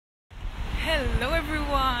Hello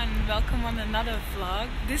everyone, welcome on another vlog.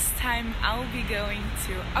 This time I'll be going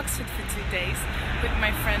to Oxford for 2 days with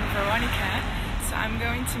my friend Veronica. So I'm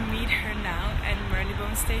going to meet her now at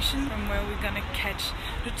Marylebone Station, from where we're gonna catch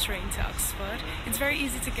the train to Oxford. It's very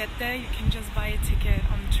easy to get there. You can just buy a ticket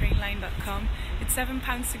on trainline.com. It's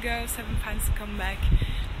 £7 to go, £7 to come back,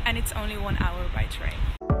 and it's only 1 hour by train.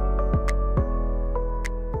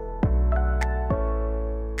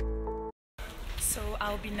 So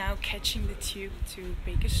I'll be now catching the tube to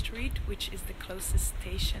Baker Street, which is the closest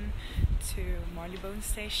station to Marylebone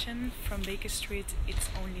Station. From Baker Street it's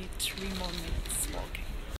only 3 more minutes walking.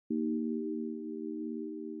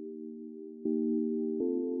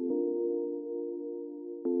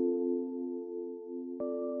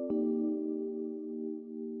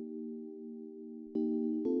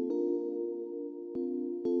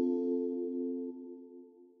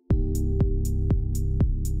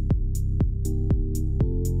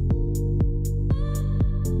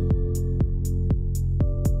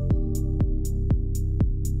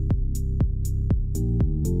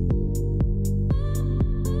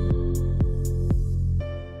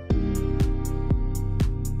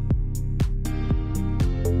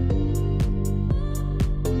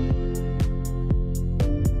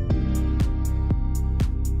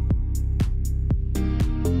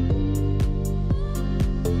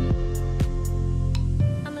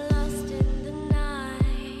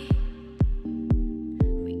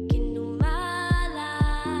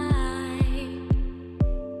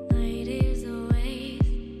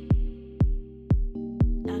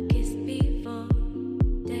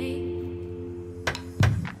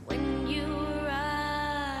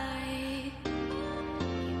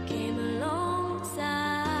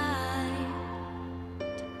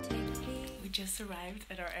 Just arrived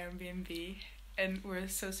at our Airbnb and we're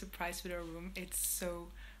so surprised with our room. It's so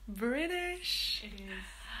British. It is.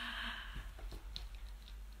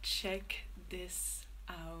 Check this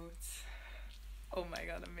out. Oh my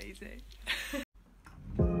god, amazing.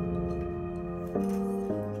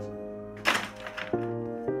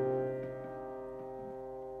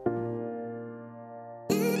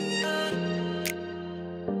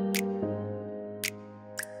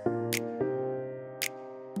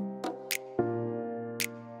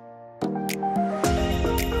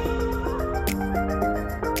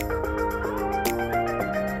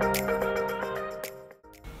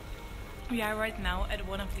 We are right now at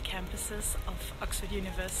one of the campuses of Oxford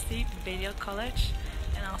University, Balliol College,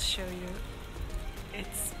 and I'll show you.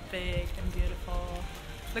 It's big and beautiful.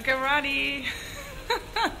 Look at Ronnie!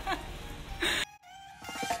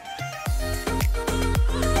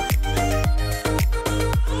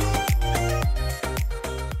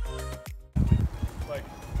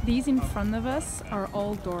 These in front of us are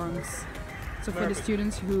all dorms. So for the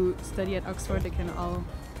students who study at Oxford, they can all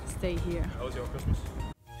stay here. How was your Christmas?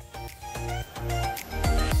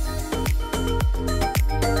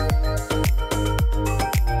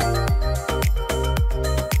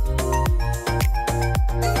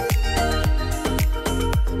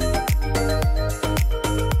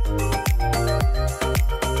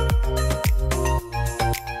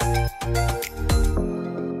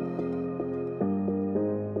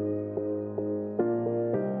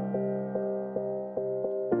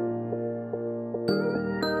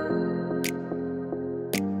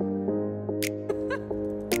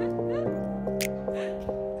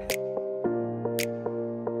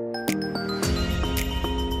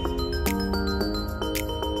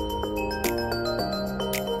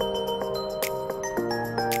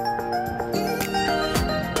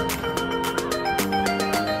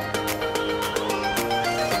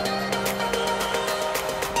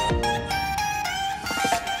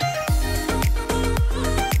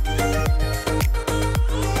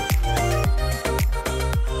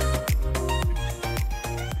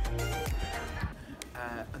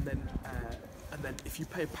 And then if you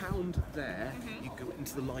pay £1 there, you go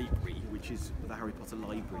into the library, which is the Harry Potter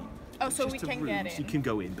library. Oh, so we can get in? You can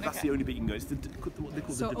go in, but that's the only bit you can go. It's what they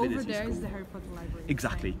call the Divinity over there School. is the Harry Potter library.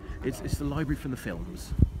 Exactly. It's the library from the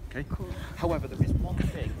films. Okay. Cool. However, there is one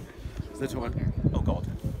thing. That's what oh God.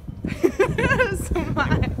 There's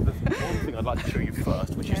one thing I'd like to show you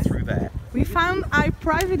first, which is through there. We found our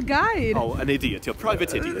private guide. Oh, an idiot! You're a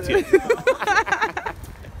private idiot. Yeah.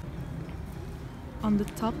 On the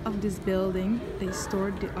top of this building, they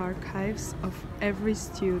stored the archives of every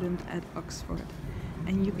student at Oxford.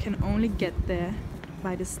 And you can only get there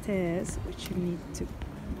by the stairs, which you need to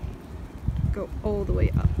go all the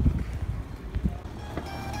way up.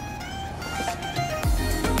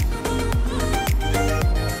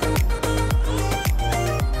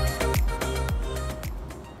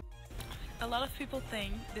 people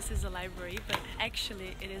think this is a library, but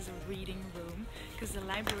actually it is a reading room, because the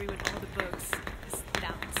library with all the books is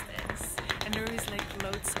downstairs. And there is like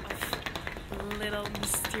loads of little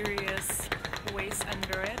mysterious ways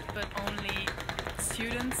under it, but only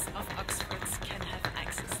students of Oxford can have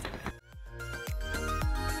access to it.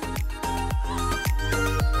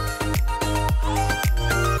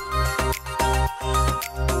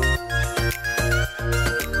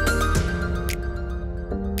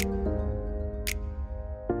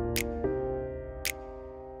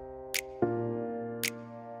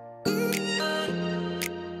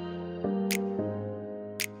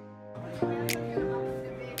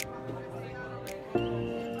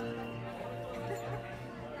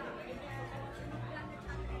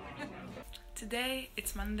 Today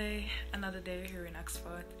it's Monday, another day here in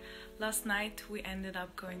Oxford. Last night we ended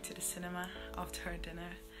up going to the cinema after our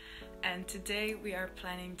dinner, and today we are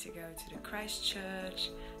planning to go to the Christ Church,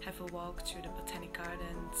 have a walk through the Botanic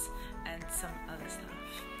Gardens and some other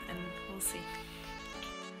stuff, and we'll see.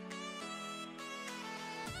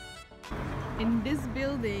 In this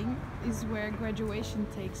building is where graduation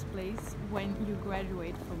takes place when you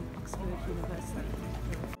graduate from Oxford University.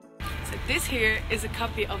 So this here is a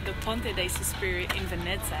copy of the Ponte dei Sospiri in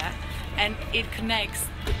Venezia, and it connects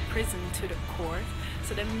the prison to the court.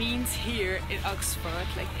 So that means here in Oxford,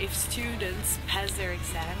 like if students pass their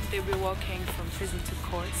exam, they'll be walking from prison to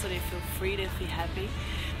court, so they feel free, they feel happy.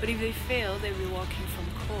 But if they fail, they'll be walking from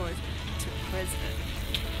court to prison.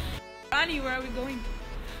 Ronnie, where are we going?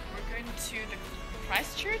 We're going to the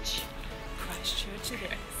Christ Church. Christ Church it is.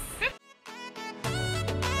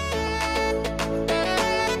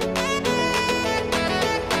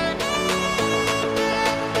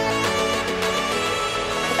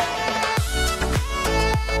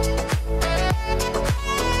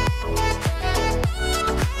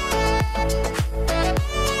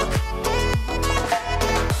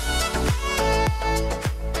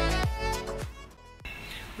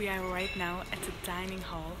 We are right now at the dining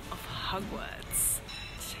hall of Hogwarts.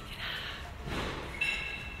 Check it out.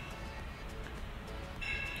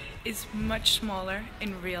 It's much smaller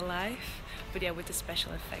in real life, but yeah, with the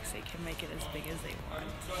special effects they can make it as big as they want.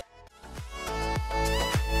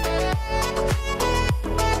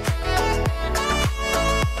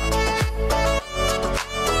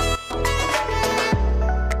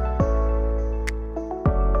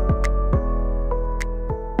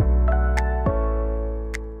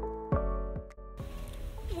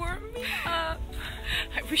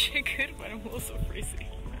 I wish I could, but I'm also freezing.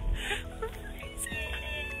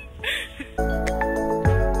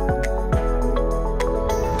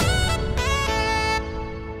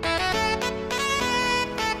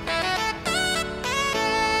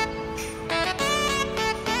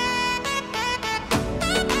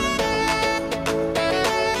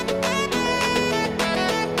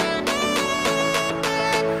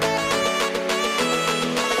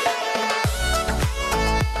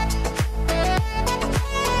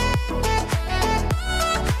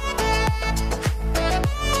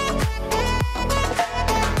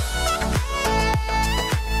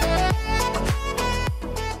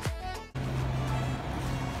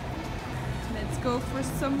 Go for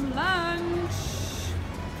some lunch.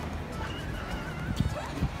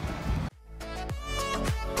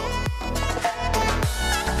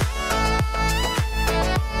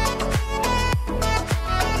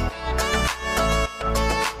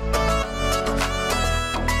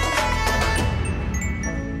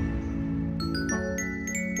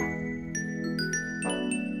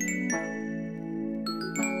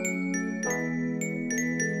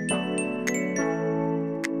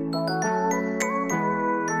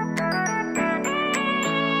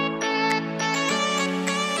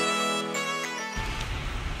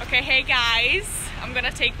 Okay, hey guys, I'm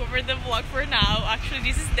gonna take over the vlog for now. Actually,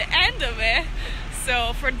 this is the end of it.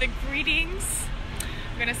 So for the greetings,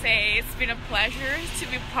 I'm gonna say it's been a pleasure to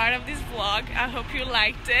be part of this vlog. I hope you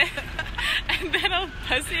liked it. And then I'll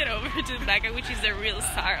pass it over to Becca, which is the real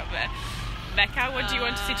star of it. Becca, what do you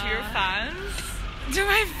want to say to your fans? To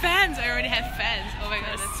my fans! I already have fans. Oh my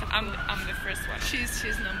god, Yes, that's so I'm cool. the first one. She's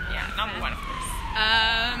number one. Yeah, number one, of course.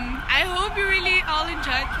 I hope you really all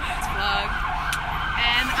enjoyed this vlog,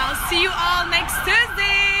 and I'll see you all next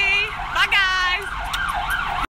Tuesday. Bye guys!